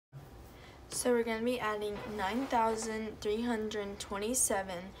So we're going to be adding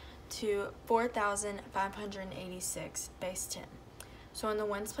 9,327 to 4,586 base 10. So in the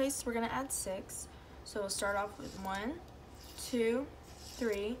ones place, we're going to add 6. So we'll start off with 1, 2,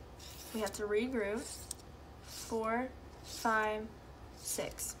 3. We have to regroup. 4, 5,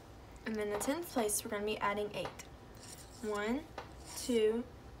 6. And then the 10th place, we're going to be adding 8. 1, 2,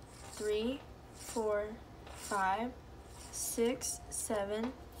 3, 4, 5, 6,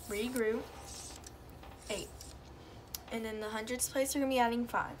 7, regroup, 8. And in the hundreds place, we're going to be adding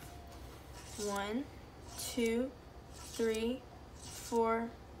 5. 1, 2, 3, 4,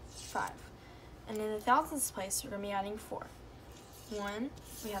 5. And in the thousands place, we're going to be adding 4. 1,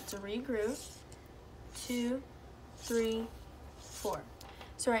 we have to regroup, 2, 3, 4.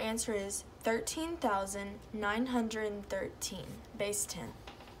 So our answer is 13,913, base 10.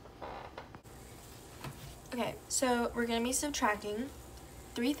 Okay, so we're going to be subtracting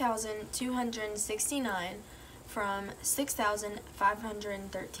 3,269 from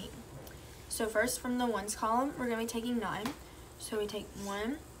 6,513. So first from the ones column, we're going to be taking 9. So we take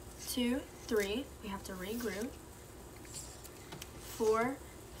 1, 2, 3, we have to regroup, 4,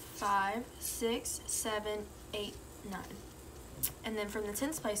 5, 6, 7, 8, 9. And then from the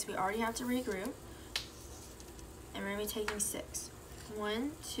tens place, we already have to regroup, and we're going to be taking 6.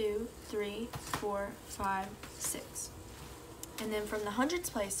 1, 2, 3, 4, 5, 6. And then from the hundreds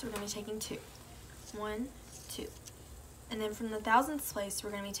place, we're going to be taking 2. 1, 2. And then from the thousands place,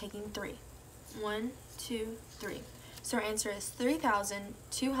 we're going to be taking 3. 1, 2, 3. So our answer is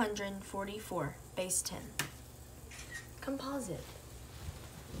 3,244, base 10. Composite.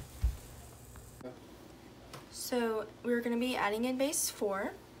 So we're going to be adding in base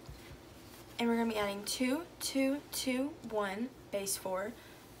 4, and we're going to be adding 2, 2, 2, 1, base 4,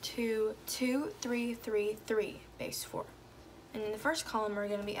 to 2, 3, 3, 3, base 4. And in the first column, we're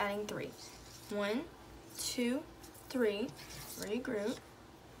going to be adding 3. 1, 2, 3, regroup.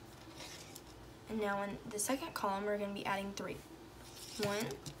 And now in the second column, we're going to be adding 3. 1,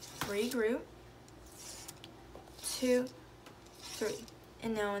 regroup, 2, 3.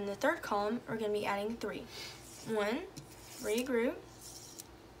 And now in the third column, we're going to be adding 3. 1, regroup,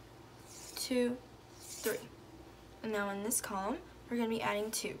 2, 3. And now in this column, we're going to be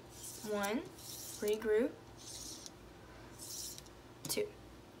adding 2. 1, regroup, 2.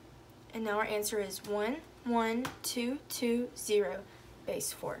 And now our answer is 1, 1, 2, 2, 0,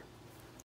 base 4.